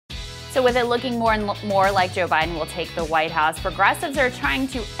So with it looking more and more like Joe Biden will take the White House, progressives are trying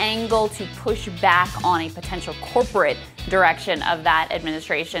to angle to push back on a potential corporate direction of that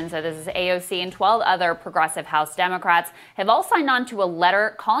administration. So this is AOC and 12 other progressive House Democrats have all signed on to a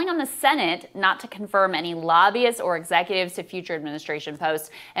letter calling on the Senate not to confirm any lobbyists or executives to future administration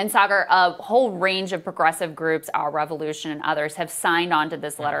posts. And Saagar, a whole range of progressive groups, Our Revolution and others, have signed on to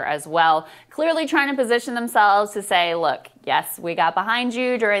this letter as well, clearly trying to position themselves to say, look, yes, we got behind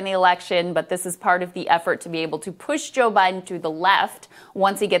you during the election, but this is part of the effort to be able to push Joe Biden to the left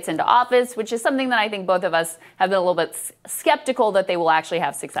once he gets into office, which is something that I think both of us have been a little bit skeptical that they will actually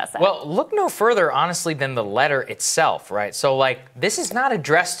have success at. Well, look no further, honestly, than the letter itself, right? So, this is not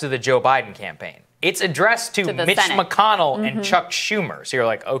addressed to the Joe Biden campaign. It's addressed to Mitch Senate. McConnell and Chuck Schumer. So you're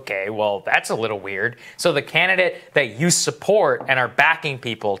like, okay, well, that's a little weird. So the candidate that you support and are backing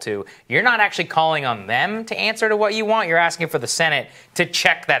people to, you're not actually calling on them to answer to what you want. You're asking for the Senate to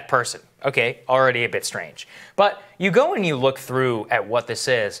check that person. Okay, already a bit strange. But you go and you look through at what this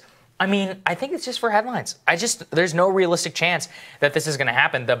is. I mean, I think it's just for headlines. There's no realistic chance that this is going to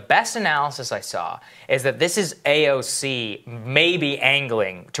happen. The best analysis I saw is that this is AOC maybe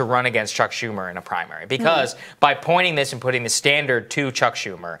angling to run against Chuck Schumer in a primary. Because by pointing this and putting the standard to Chuck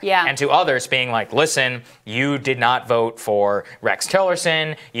Schumer and to others being like, listen, you did not vote for Rex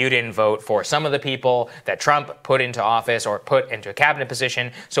Tillerson. You didn't vote for some of the people that Trump put into office or put into a cabinet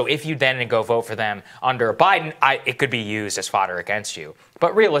position. So if you then go vote for them under Biden, it could be used as fodder against you.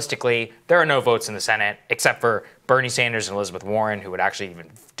 But realistically, there are no votes in the Senate except for Bernie Sanders and Elizabeth Warren, who would actually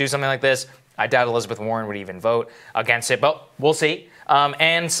even do something like this. I doubt Elizabeth Warren would even vote against it, but we'll see.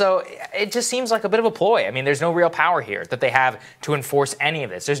 And so it just seems like a bit of a ploy. I mean, there's no real power here that they have to enforce any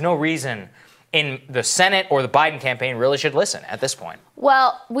of this. There's no reason in the Senate or the Biden campaign really should listen at this point.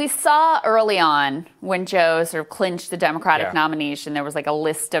 Well, we saw early on when Joe sort of clinched the Democratic nomination, there was a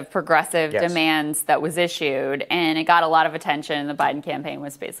list of progressive demands that was issued, and it got a lot of attention. The Biden campaign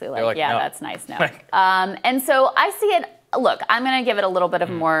was basically like yeah, no. That's nice, no. And so I see it. Look, I'm going to give it a little bit of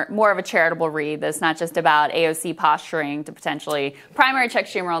more of a charitable read. That's not just about AOC posturing to potentially primary Chuck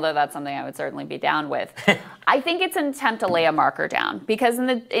Schumer, although that's something I would certainly be down with. I think it's an attempt to lay a marker down because in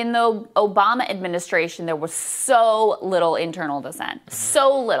the Obama administration, there was so little internal dissent.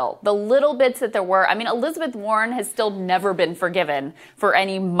 So little. The little bits that there were. I mean, Elizabeth Warren has still never been forgiven for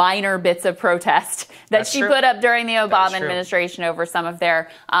any minor bits of protest that she put up during the Obama administration over some of their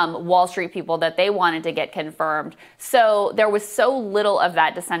Wall Street people that they wanted to get confirmed. So there was so little of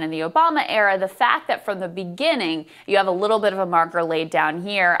that dissent in the Obama era. The fact that from the beginning you have a little bit of a marker laid down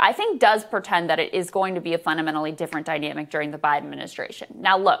here, I think does portend that it is going to be a fundamentally different dynamic during the Biden administration.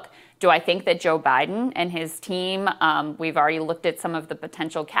 Now, look, do I think that Joe Biden and his team, we've already looked at some of the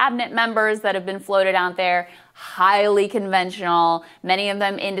potential cabinet members that have been floated out there, highly conventional, many of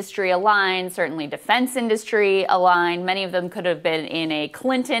them industry aligned, certainly defense industry aligned. Many of them could have been in a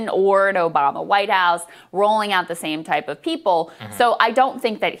Clinton or an Obama White House, rolling out the same type of people. So I don't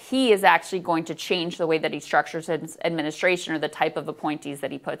think that he is actually going to change the way that he structures his administration or the type of appointees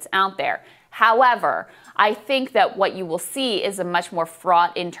that he puts out there. However, I think that what you will see is a much more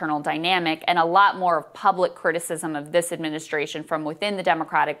fraught internal dynamic and a lot more of public criticism of this administration from within the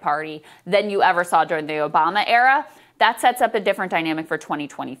Democratic Party than you ever saw during the Obama era. That sets up a different dynamic for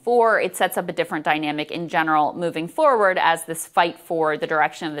 2024. It sets up a different dynamic in general moving forward as this fight for the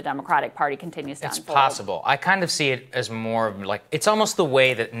direction of the Democratic Party continues to unfold. It's possible. I kind of see it as more of it's almost the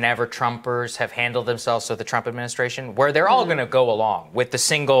way that never-Trumpers have handled themselves with the Trump administration, where they're all going to go along with the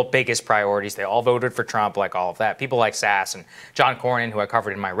single biggest priorities. They all voted for Trump, like all of that. People like Sass and John Cornyn, who I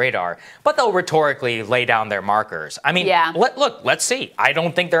covered in my radar, but they'll rhetorically lay down their markers. I mean, look, let's see. I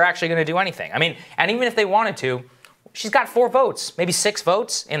don't think they're actually going to do anything. I mean, and even if they wanted to, she's got 4 votes, maybe 6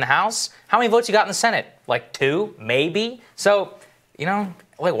 votes in the House. How many votes you got in the Senate? 2, maybe? So,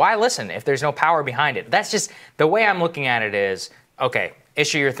 why listen if there's no power behind it? That's just the way I'm looking at it is, okay,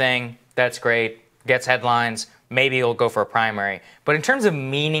 issue your thing. That's great. Gets headlines. Maybe it'll go for a primary. But in terms of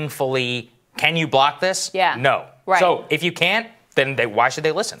meaningfully, can you block this? No. Right. So if you can't, then why should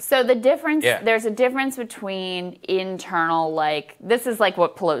they listen? So the difference, there's a difference between internal, this is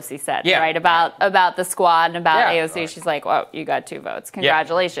what Pelosi said, right? About the squad and about AOC. She's like, well, you got 2 votes.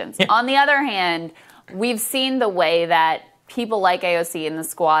 Congratulations. On the other hand, we've seen the way that people like AOC in the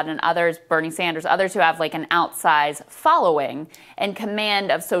squad and others, Bernie Sanders, others who have like an outsized following and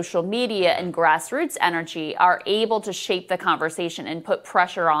command of social media and grassroots energy are able to shape the conversation and put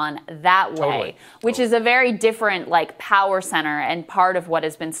pressure on that way, which is a very different like power center and part of what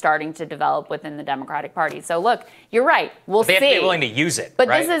has been starting to develop within the Democratic Party. So look, you're right. We'll see. They have to be willing to use it. But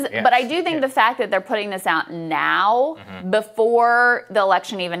right? this is. But I do think the fact that they're putting this out now, before the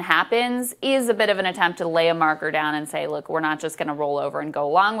election even happens, is a bit of an attempt to lay a marker down and say, look, we're not just going to roll over and go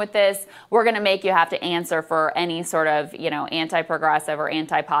along with this. We're going to make you have to answer for any sort of, anti-progressive or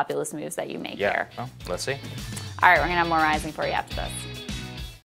anti-populist moves that you make here. Well, let's see. All right, we're going to have more Rising for you after this.